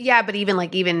 yeah, but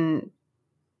even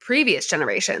previous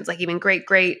generations, like even great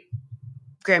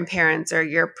grandparents or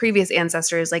your previous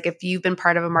ancestors, like if you've been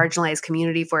part of a marginalized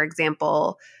community, for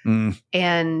example,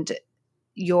 and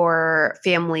your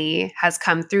family has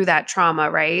come through that trauma,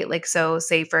 right? Like, so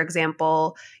say, for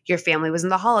example, your family was in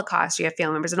the Holocaust, you have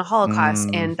family members in the Holocaust,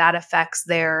 and that affects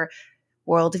their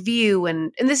worldview.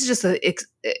 And this is just an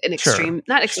extreme,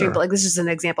 not extreme, but like this is just an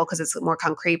example because it's more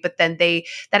concrete, but then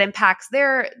that impacts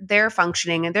their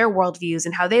functioning and their worldviews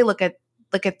and how they look at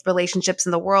relationships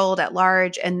in the world at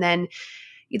large. And then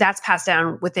that's passed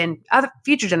down within other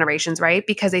future generations, right?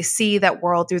 Because they see that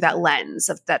world through that lens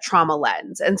of that trauma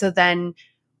lens. And so then,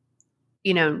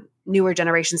 newer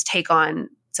generations take on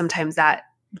sometimes that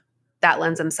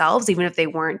lens themselves, even if they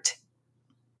weren't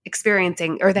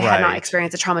experiencing or they had not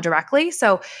experienced the trauma directly.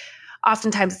 So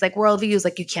oftentimes it's like worldviews,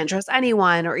 like you can't trust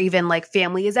anyone, or even like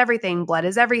family is everything, blood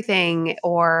is everything.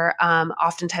 Or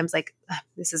oftentimes like,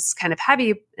 this is kind of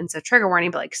heavy and so trigger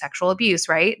warning, but like sexual abuse,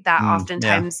 right? That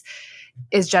oftentimes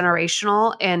is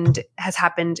generational and has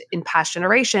happened in past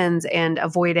generations, and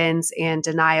avoidance and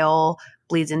denial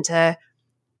bleeds into,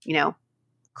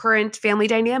 current family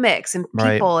dynamics and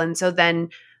people. And so then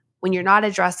when you're not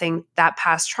addressing that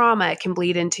past trauma, it can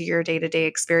bleed into your day-to-day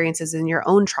experiences and your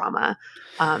own trauma.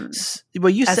 Well,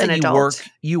 you said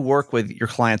you work with your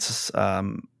clients. I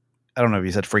don't know if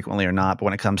you said frequently or not, but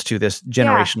when it comes to this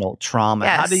generational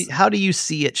trauma, how do you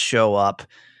see it show up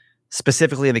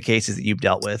specifically in the cases that you've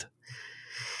dealt with?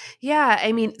 Yeah,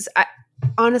 I mean,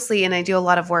 honestly, and I do a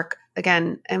lot of work.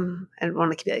 Again, I don't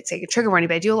want to take a trigger warning,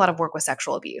 but I do a lot of work with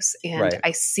sexual abuse, and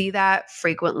I see that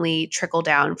frequently trickle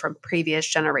down from previous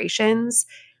generations.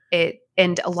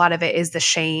 And a lot of it is the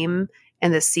shame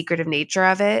and the secretive nature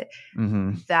of it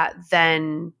that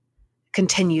then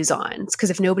continues on. Because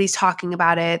if nobody's talking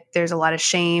about it, there's a lot of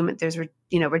shame. There's,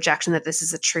 rejection that this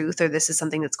is a truth or this is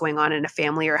something that's going on in a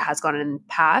family or has gone on in the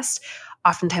past.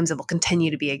 Oftentimes it will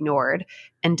continue to be ignored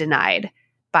and denied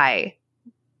by,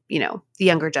 the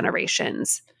younger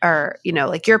generations or,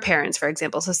 like your parents, for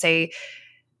example. So say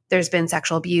there's been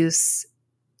sexual abuse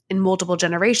in multiple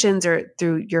generations or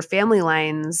through your family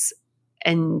lines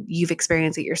and you've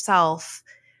experienced it yourself,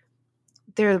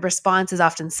 their response is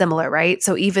often similar, right?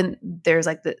 So even there's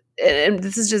like and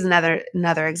this is just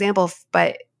another example,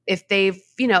 but if they've,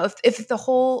 if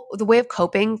the way of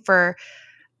coping for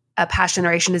a past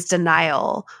generation is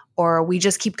denial, or we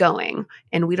just keep going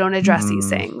and we don't address these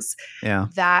things,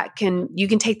 you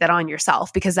can take that on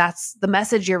yourself because that's the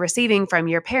message you're receiving from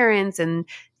your parents and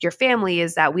your family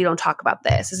is that we don't talk about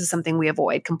this. This is something we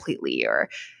avoid completely, or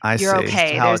you're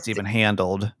okay. How it's even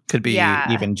handled could be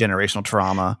even generational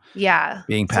trauma. Yeah.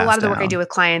 Being passed so a lot of the down. work I do with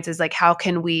clients is like, how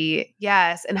can we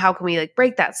like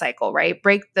break that cycle, right?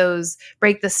 Break the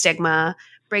stigma,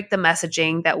 break the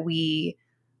messaging that we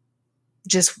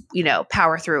just,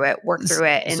 power through it, work through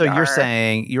it. And so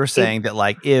you're saying that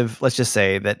like, if let's just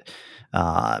say that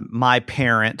my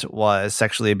parent was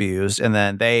sexually abused and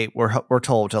then they were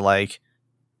told to like,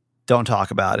 don't talk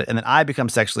about it. And then I become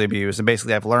sexually abused and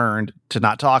basically I've learned to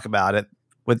not talk about it.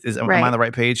 Am I on the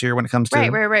right page here when it comes to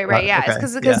right. Yeah. Okay.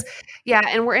 It's because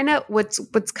and we're in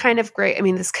what's kind of great. I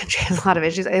mean, this country has a lot of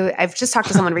issues. I've just talked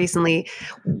to someone recently,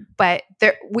 but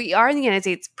we are in the United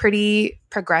States pretty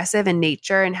progressive in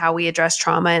nature and how we address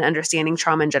trauma and understanding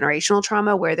trauma and generational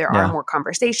trauma, where there are more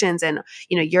conversations and,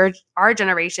 our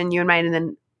generation, you and mine, and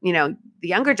then, the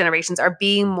younger generations are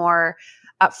being more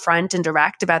upfront and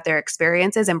direct about their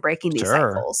experiences and breaking these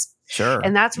cycles. Sure.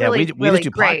 And that's really, we really just do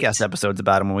great. podcast episodes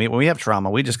about them. When we have trauma,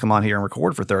 we just come on here and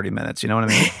record for 30 minutes. You know what I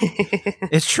mean?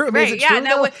 It's true. I mean, Right.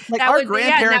 Yeah. Our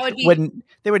grandparents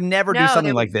would never do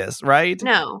something like this, right?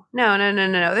 No.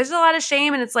 There's a lot of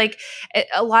shame. And it's like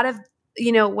a lot of,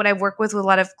 what I've worked with a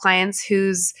lot of clients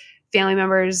whose family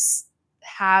members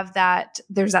have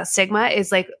there's that stigma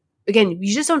is like, again,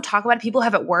 you just don't talk about it. People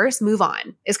have it worse. Move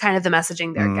on is kind of the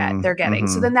messaging they're getting.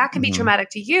 So then that can be traumatic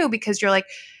to you because you're like,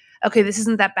 okay, this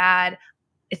isn't that bad.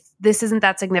 This isn't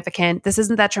that significant. This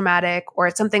isn't that traumatic, or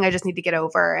it's something I just need to get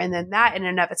over. And then that in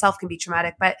and of itself can be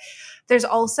traumatic. But there's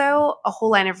also a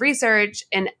whole line of research,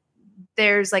 and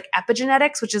there's like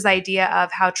epigenetics, which is the idea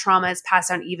of how trauma is passed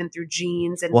down even through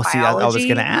genes and biology. I was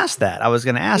going to ask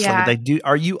that.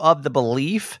 Are you of the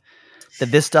belief that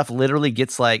this stuff literally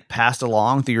gets like passed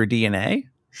along through your DNA?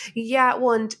 Yeah.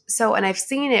 Well, and I've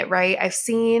seen it, right? I've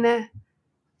seen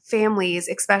families,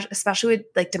 especially with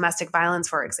like domestic violence,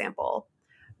 for example,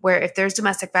 where if there's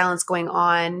domestic violence going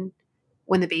on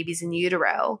when the baby's in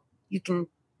utero, the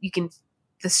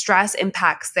stress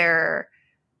impacts their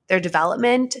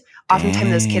development. Oftentimes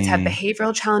those kids have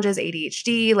behavioral challenges,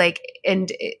 ADHD,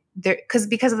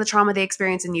 because of the trauma they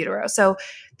experience in utero. So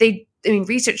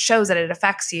research shows that it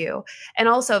affects you. And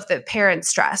also if the parent's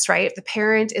stressed, right? If the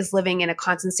parent is living in a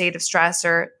constant state of stress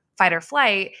or fight or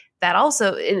flight, that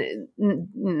also,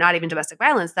 not even domestic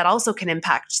violence, that also can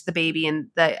impact the baby and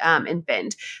the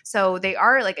infant. So they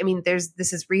are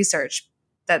this is research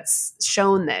that's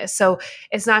shown this. So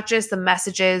it's not just the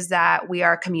messages that we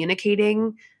are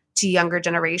communicating to younger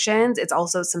generations. It's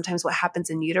also sometimes what happens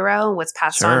in utero and what's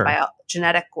passed on by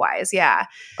genetic wise. Yeah.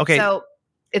 Okay. So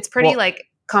it's pretty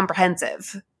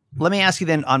comprehensive. Let me ask you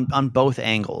then on both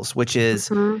angles, which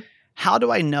is, how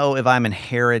do I know if I'm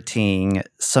inheriting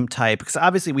some type? Because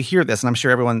obviously we hear this, and I'm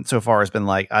sure everyone so far has been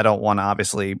like, I don't want to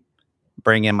obviously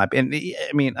bring in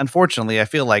unfortunately, I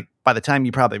feel like by the time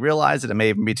you probably realize it may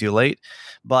even be too late.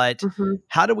 But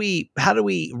how do we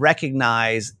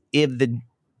recognize if the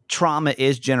trauma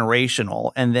is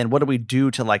generational, and then what do we do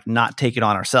to like not take it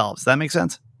on ourselves? Does that make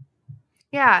sense?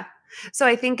 Yeah. So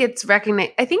I think it's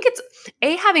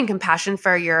having compassion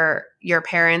for your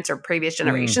parents or previous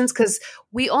generations, because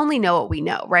we only know what we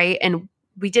know, right? And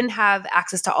we didn't have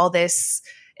access to all this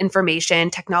information.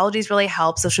 Technology's really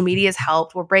helped. Social media has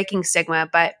helped. We're breaking stigma,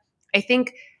 but I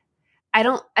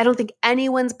don't think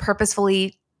anyone's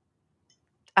purposefully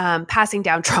passing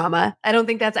down trauma. I don't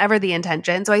think that's ever the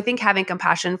intention. So I think having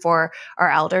compassion for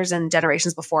our elders and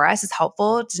generations before us is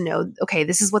helpful to know, okay,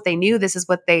 this is what they knew. This is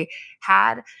what they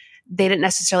had. They didn't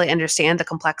necessarily understand the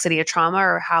complexity of trauma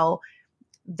or how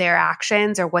their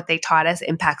actions or what they taught us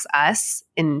impacts us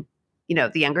in,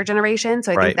 the younger generation.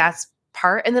 So I think that's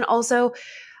part. And then also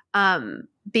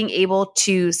being able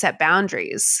to set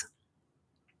boundaries.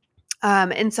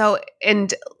 That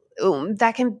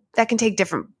can take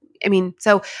different,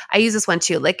 so I use this one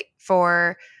too, like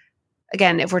for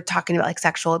again, if we're talking about like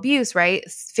sexual abuse, right?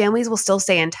 Families will still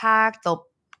stay intact. They'll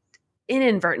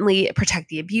inadvertently protect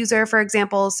the abuser, for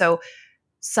example. So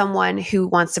someone who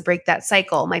wants to break that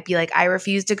cycle might be like, I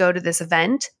refuse to go to this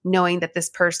event knowing that this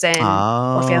person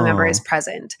or family member is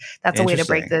present. That's a way to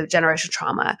break the generational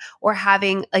trauma. Or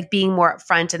having like being more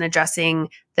upfront and addressing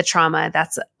the trauma.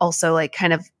 That's also like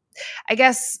kind of, I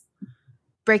guess,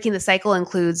 breaking the cycle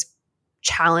includes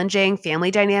challenging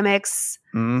family dynamics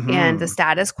and the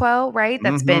status quo, right?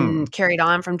 That's been carried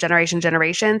on from generation to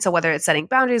generation. So whether it's setting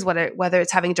boundaries, whether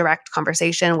it's having direct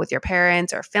conversation with your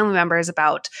parents or family members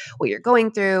about what you're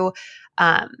going through,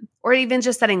 or even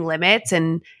just setting limits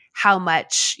and how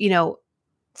much,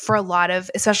 for a lot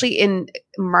of, especially in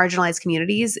marginalized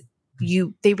communities,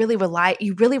 you really rely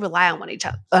on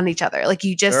each other. Like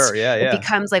you just, it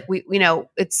becomes like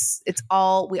it's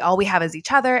all we have is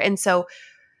each other. And so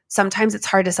sometimes it's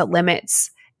hard to set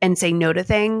limits and say no to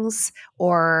things,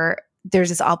 or there's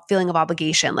this feeling of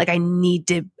obligation. Like I need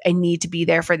to be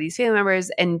there for these family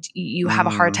members, and you have a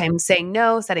hard time saying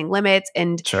no, setting limits,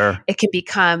 and it can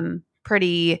become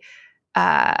pretty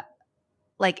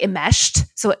like enmeshed.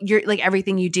 So you're like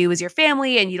everything you do is your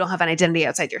family and you don't have an identity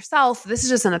outside yourself. This is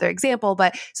just another example.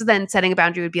 But so then setting a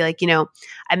boundary would be like, I'm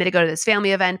going to go to this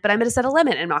family event, but I'm going to set a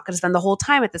limit. I'm not going to spend the whole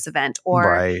time at this event.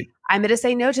 Or I'm going to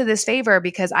say no to this favor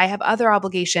because I have other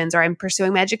obligations, or I'm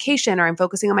pursuing my education, or I'm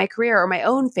focusing on my career or my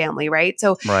own family. Right.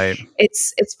 So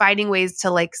it's finding ways to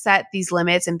like set these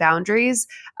limits and boundaries.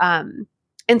 And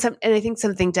I think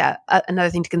another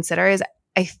thing to consider is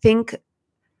I think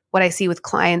what I see with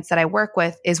clients that I work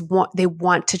with is they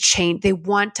want to change. They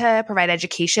want to provide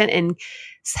education and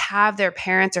have their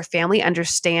parents or family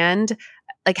understand,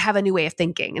 like have a new way of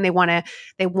thinking. And they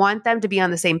want them to be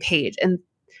on the same page. And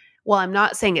while I'm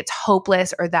not saying it's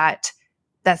hopeless or that's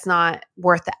not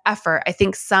worth the effort, I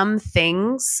think some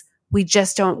things we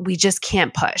just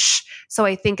can't push. So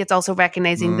I think it's also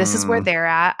recognizing this is where they're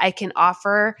at. I can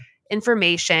offer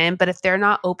information, but if they're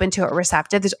not open to it or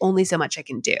receptive, there's only so much I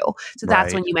can do. So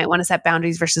that's when you might want to set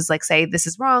boundaries versus like say, this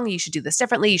is wrong. You should do this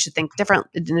differently. You should think different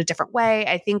in a different way.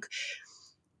 I think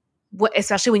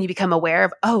especially when you become aware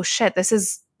of, oh shit, this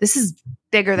is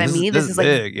bigger than me. This is like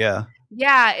big. Yeah.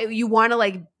 You want to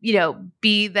like,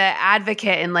 be the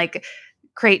advocate and like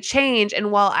create change.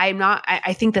 And while I'm not,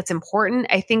 I think that's important.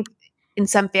 I think in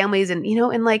some families and,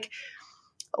 and like,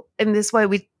 in this way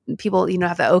people,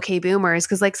 have the okay boomers,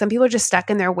 because like some people are just stuck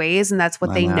in their ways and that's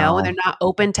what they know, and they're not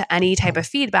open to any type of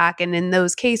feedback. And in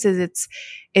those cases,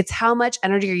 it's how much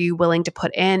energy are you willing to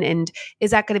put in, and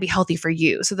is that going to be healthy for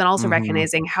you? So then also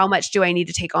recognizing how much do I need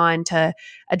to take on to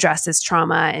address this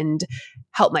trauma and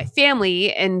help my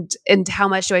family, and how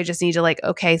much do I just need to like,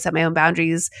 okay, set my own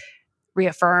boundaries,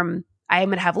 reaffirm I'm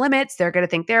going to have limits. They're going to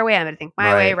think their way. I'm going to think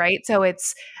my way. Right. So I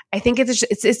think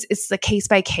it's the case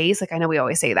by case. Like I know we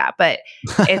always say that, but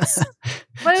it's,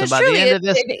 but so by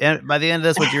the end of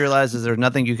this, what you realize is there's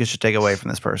nothing you should take away from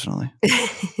this personally,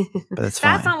 but it's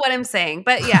fine. That's not what I'm saying.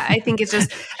 But yeah, I think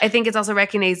it's also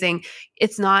recognizing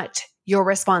it's not your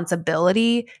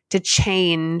responsibility to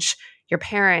change your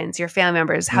parents, your family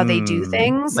members, how they do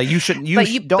things. Like you shouldn't,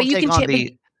 don't take on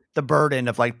the burden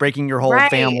of like breaking your whole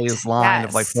family's line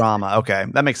of like trauma. Okay,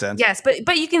 that makes sense. Yes,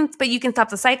 but you can stop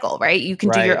the cycle, right? You can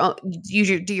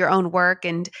do your own work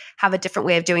and have a different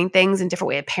way of doing things, and different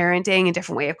way of parenting, and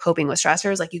different way of coping with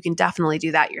stressors. Like you can definitely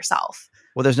do that yourself.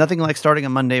 Well, there's nothing like starting a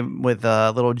Monday with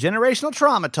a little generational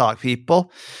trauma talk,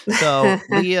 people. So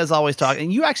Leah is always talking.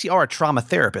 And you actually are a trauma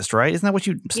therapist, right? Isn't that what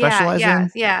you specialize in?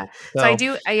 Yeah. So I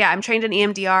do. I'm trained in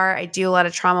EMDR. I do a lot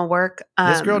of trauma work.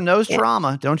 This girl knows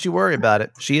trauma. Don't you worry about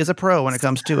it. She is a pro when it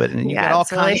comes to it. And you get all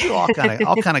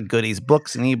kind of goodies,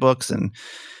 books and ebooks and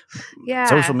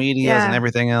social medias and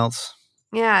everything else.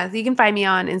 Yeah, you can find me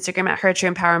on Instagram at Her True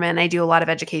Empowerment. I do a lot of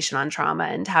education on trauma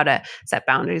and how to set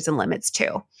boundaries and limits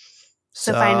too.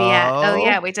 So find me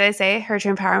at, wait, did I say Her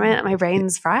True Empowerment? My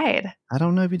brain's fried. I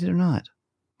don't know if you did or not.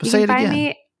 But you say it again. You can find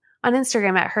me on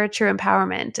Instagram at Her True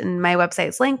Empowerment, and my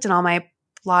website's linked, and all my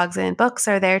blogs and books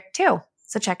are there too.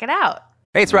 So check it out.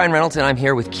 Hey, it's Ryan Reynolds, and I'm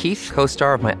here with Keith,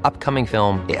 co-star of my upcoming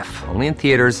film, If, only in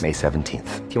theaters May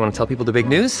 17th. Do you want to tell people the big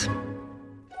news?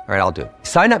 All right, I'll do it.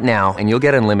 Sign up now and you'll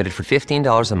get unlimited for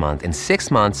 $15 a month and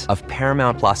 6 months of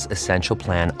Paramount Plus Essential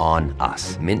Plan on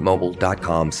us.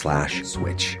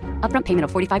 MintMobile.com/switch. Upfront payment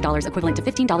of $45 equivalent to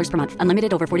 $15 per month.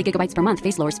 Unlimited over 40 gigabytes per month.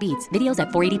 Face lower speeds. Videos at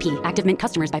 480p. Active Mint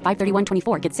customers by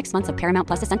 531.24 get 6 months of Paramount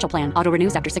Plus Essential Plan. Auto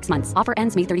renews after 6 months. Offer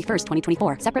ends May 31st,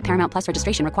 2024. Separate Paramount Plus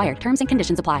registration required. Terms and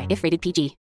conditions apply if rated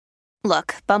PG.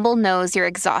 Look, Bumble knows you're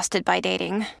exhausted by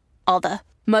dating. All the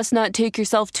must not take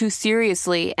yourself too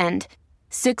seriously and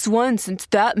 6'1" since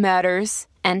that matters.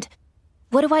 And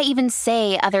What do I even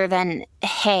say other than,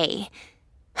 hey?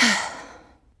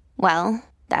 Well,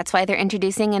 that's why they're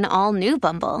introducing an all-new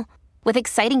Bumble, with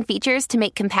exciting features to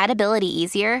make compatibility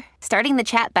easier, starting the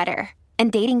chat better,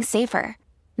 and dating safer.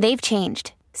 They've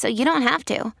changed, so you don't have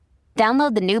to.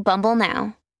 Download the new Bumble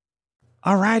now.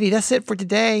 Alrighty, that's it for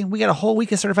today. We got a whole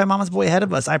week of Certified Mama's Boy ahead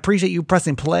of us. I appreciate you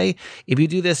pressing play. If you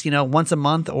do this, once a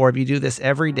month, or if you do this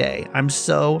every day, I'm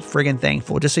so friggin'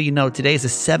 thankful. Just so you know, today is the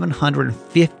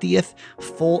 750th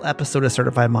full episode of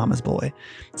Certified Mama's Boy.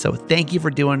 So thank you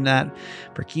for doing that,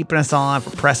 for keeping us on,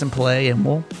 for pressing play,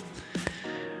 and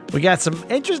we got some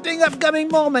interesting upcoming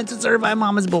moments at Certified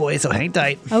Mama's Boy, so hang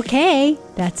tight. Okay,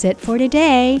 that's it for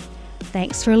today.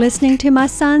 Thanks for listening to my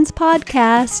son's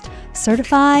podcast,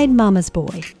 Certified Mama's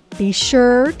Boy. Be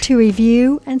sure to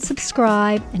review and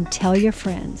subscribe and tell your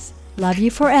friends. Love you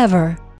forever.